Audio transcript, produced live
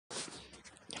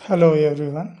Hello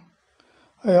everyone.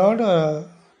 I ordered a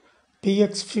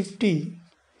px50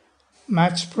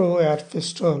 Match Pro Air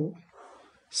Pistol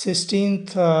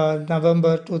 16th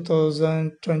November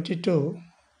 2022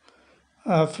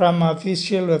 from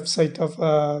official website of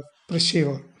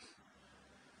Precihole.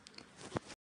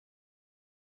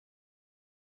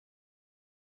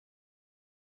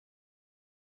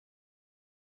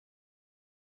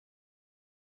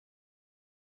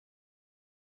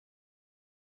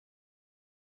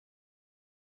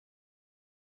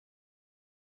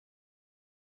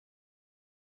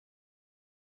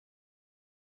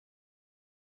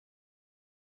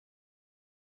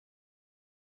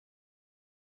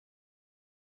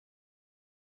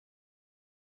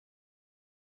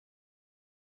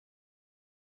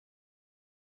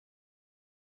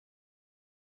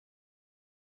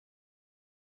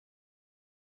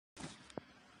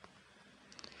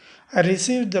 I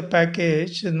received the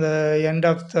package in the end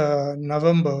of the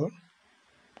November.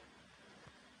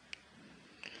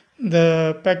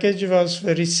 The package was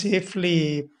very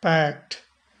safely packed.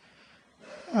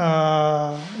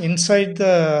 Inside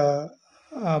the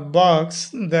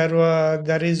box,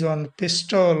 there is one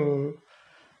pistol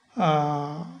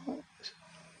uh,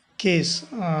 case,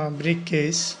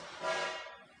 briefcase.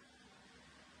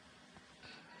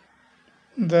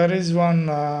 There is one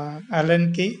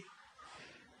Allen key,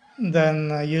 then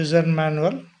user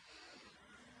manual,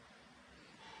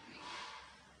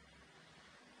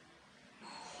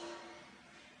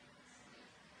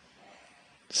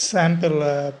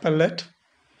 sample pellet,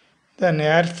 then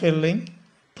air filling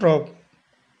probe.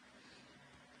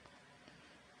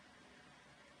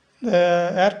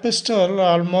 The air pistol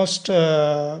almost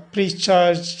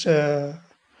pre-charged air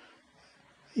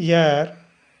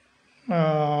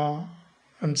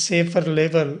on safer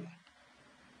level,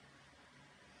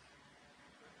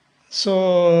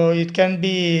 so it can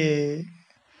be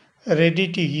ready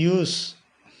to use.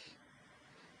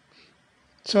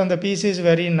 So the piece is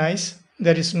very nice.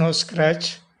 There is no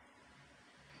scratch.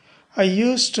 I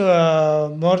used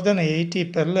more than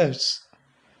 80 pellets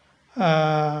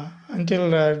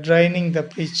until draining the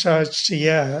pre-charged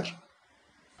air.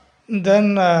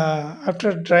 Then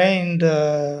after drained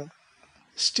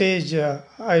stage,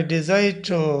 I decided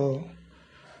to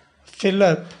fill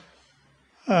up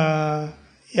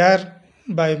air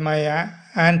by my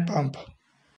hand pump.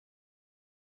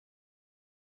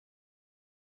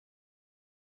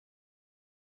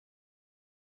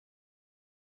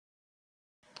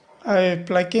 I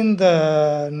plug in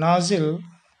the nozzle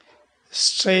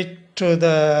straight to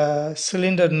the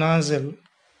cylinder nozzle,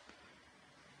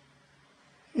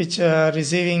 which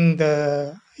receiving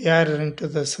the air into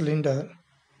the cylinder.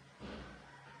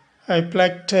 I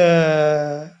plugged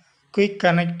a quick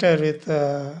connector with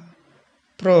a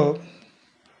probe.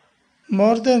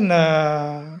 More than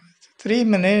 3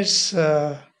 minutes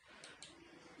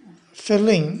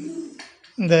filling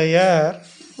the air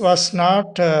was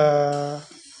not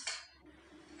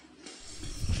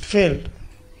filled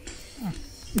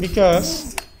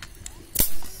because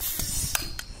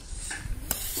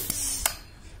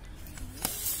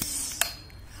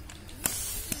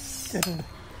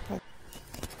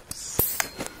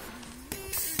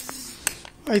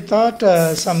I thought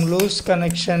some loose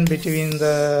connection between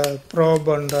the probe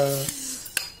and the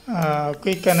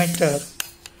quick connector.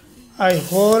 I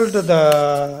hold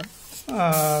the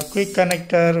quick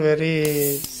connector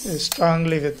very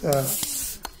strongly with the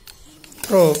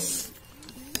probe.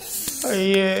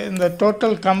 The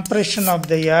total compression of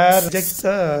the air rejects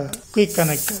the quick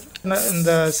connector.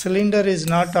 The cylinder is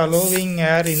not allowing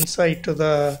air inside to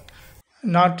the,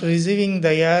 not receiving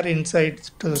the air inside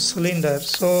to the cylinder,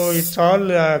 so it's all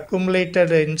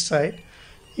accumulated inside.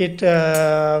 It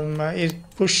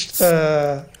pushed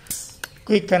the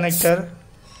quick connector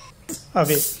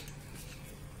away.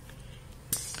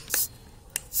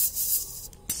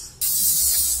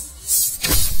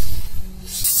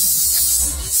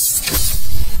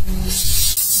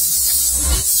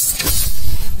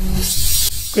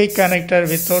 Quick connector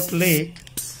without leak.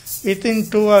 Within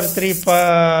 2 or 3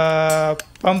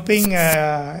 pumping,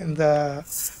 the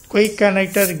quick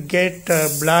connector get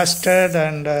blasted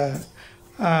and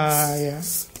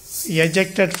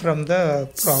ejected from the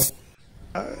probe.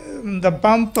 The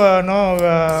pump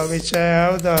which I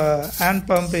have, the hand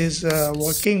pump is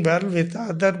working well with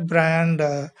other brand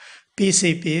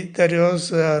PCP. There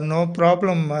was no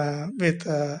problem with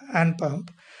hand pump.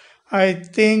 I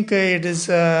think it is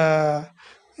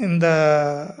in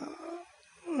the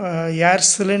air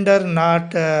cylinder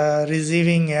not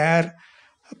receiving air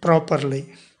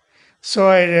properly.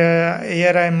 So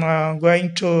here I'm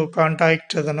going to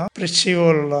contact the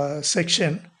Precihole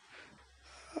section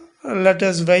Let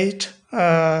us wait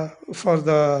for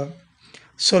the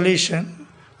solution.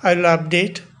 I will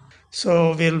update.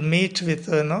 So we'll meet with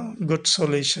good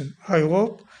solution. I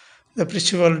hope the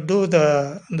Precihole will do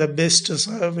the best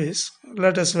service.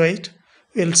 Let us wait.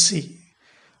 We'll see.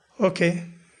 Okay.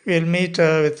 We'll meet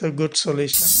with a good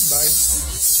solution.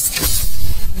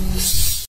 Bye.